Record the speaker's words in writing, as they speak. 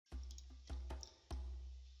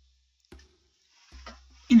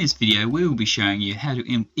In this video, we will be showing you how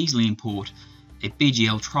to easily import a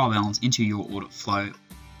BGL Trial Balance into your Auditflow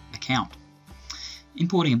account.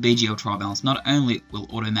 Importing a BGL Trial Balance not only will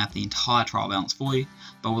auto-map the entire trial balance for you,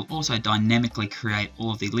 but will also dynamically create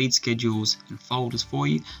all of the lead schedules and folders for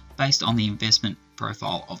you based on the investment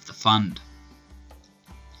profile of the fund.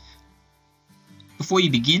 Before you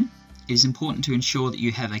begin, it is important to ensure that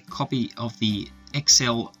you have a copy of the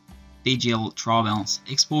Excel BGL Trial Balance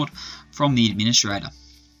export from the administrator.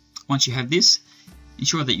 Once you have this,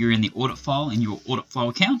 ensure that you're in the audit file in your Auditflow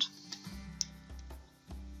account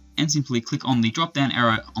and simply click on the drop down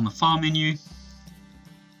arrow on the file menu,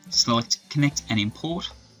 select Connect and Import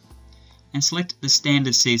and select the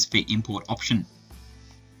standard CSV import option.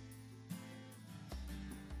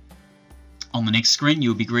 On the next screen,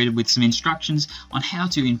 you'll be greeted with some instructions on how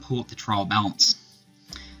to import the trial balance.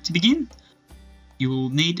 To begin, you will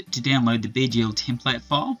need to download the BGL template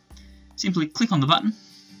file. Simply click on the button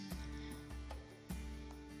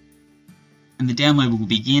and the download will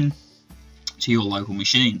begin to your local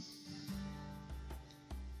machine.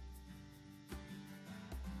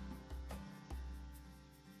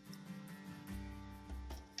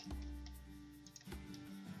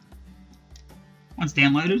 Once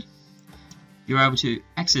downloaded, you're able to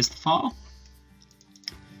access the file,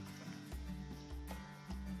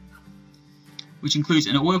 which includes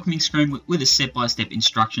a welcoming screen with a step-by-step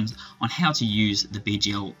instructions on how to use the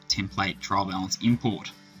BGL template trial balance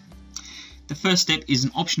import. The first step is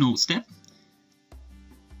an optional step,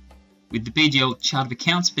 with the BGL chart of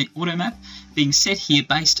accounts automap being set here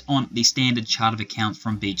based on the standard chart of accounts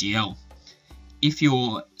from BGL. If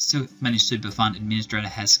your self-managed super fund administrator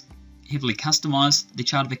has heavily customized the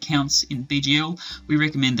chart of accounts in BGL, we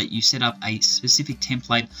recommend that you set up a specific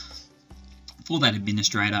template for that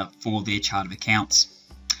administrator for their chart of accounts.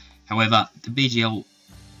 However, the BGL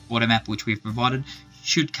automap which we've provided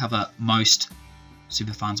should cover most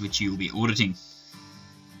super funds which you will be auditing.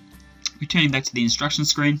 Returning back to the instruction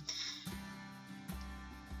screen,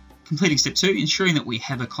 completing step 2, ensuring that we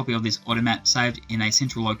have a copy of this automap saved in a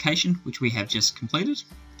central location, which we have just completed.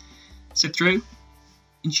 Step 3,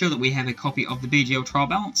 ensure that we have a copy of the BGL trial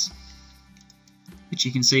balance, which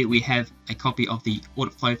you can see we have a copy of the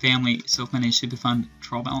Auditflow family self-managed super fund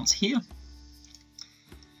trial balance here.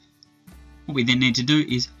 What we then need to do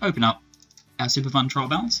is open up our super fund trial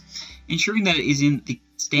balance, ensuring that it is in the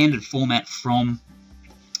standard format from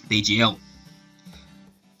BGL.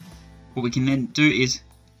 What we can then do is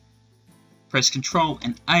press Ctrl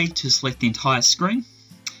and A to select the entire screen,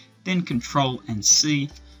 then Ctrl and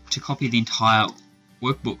C to copy the entire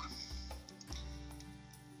workbook.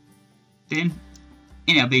 Then,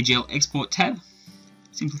 in our BGL Export tab,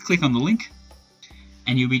 simply click on the link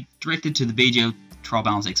and you'll be directed to the BGL Trial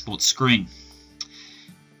Balance Export screen.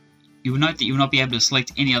 You will note that you will not be able to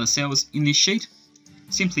select any other cells in this sheet.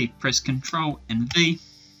 Simply press Ctrl and V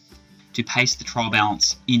to paste the trial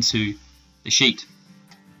balance into the sheet.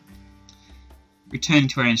 Returning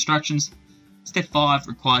to our instructions, step 5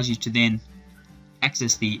 requires you to then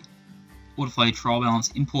access the Auditflow Trial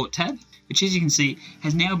Balance Import tab, which as you can see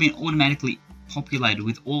has now been automatically populated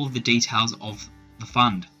with all of the details of the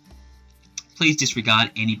fund. Please disregard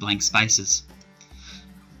any blank spaces.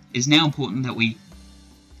 It is now important that we,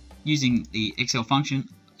 using the Excel function,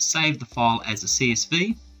 save the file as a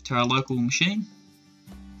CSV to our local machine.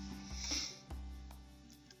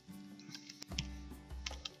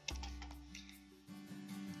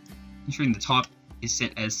 Ensuring the type is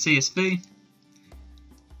set as CSV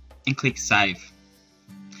and click Save.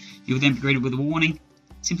 You will then be greeted with a warning.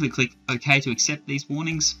 Simply click OK to accept these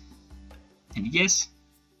warnings and yes,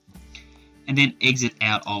 and then exit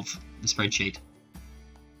out of the spreadsheet.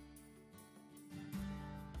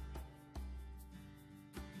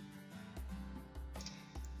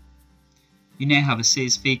 You now have a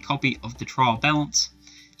CSV copy of the trial balance.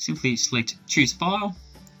 Simply select Choose File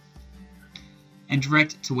and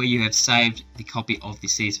direct to where you have saved the copy of the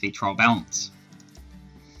CSV trial balance,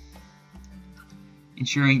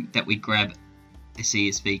 ensuring that we grab a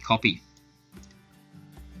CSV copy.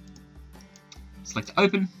 Select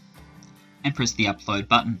Open and press the Upload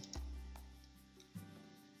button.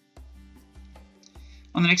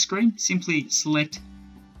 On the next screen, simply select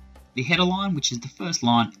the header line, which is the first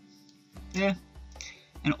line there,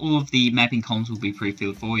 and all of the mapping columns will be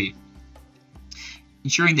pre-filled for you.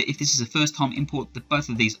 Ensuring that if this is a first time import that both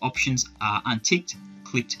of these options are unticked,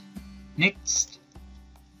 click Next,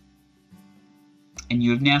 and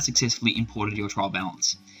you have now successfully imported your trial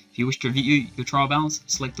balance. If you wish to view your trial balance,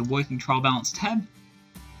 select the Working Trial Balance tab,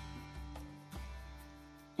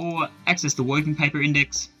 or access the Working Paper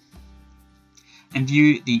Index and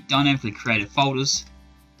view the dynamically created folders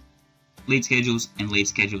lead schedules and lead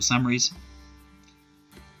schedule summaries.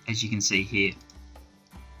 As you can see here,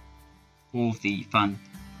 all of the fund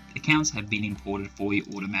accounts have been imported for you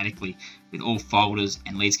automatically, with all folders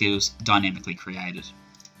and lead schedules dynamically created.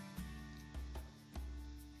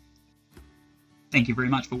 Thank you very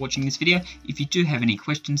much for watching this video. If you do have any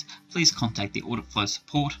questions, please contact the Auditflow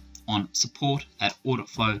support on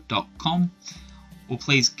support@auditflow.com, or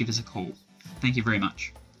please give us a call. Thank you very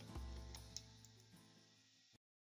much.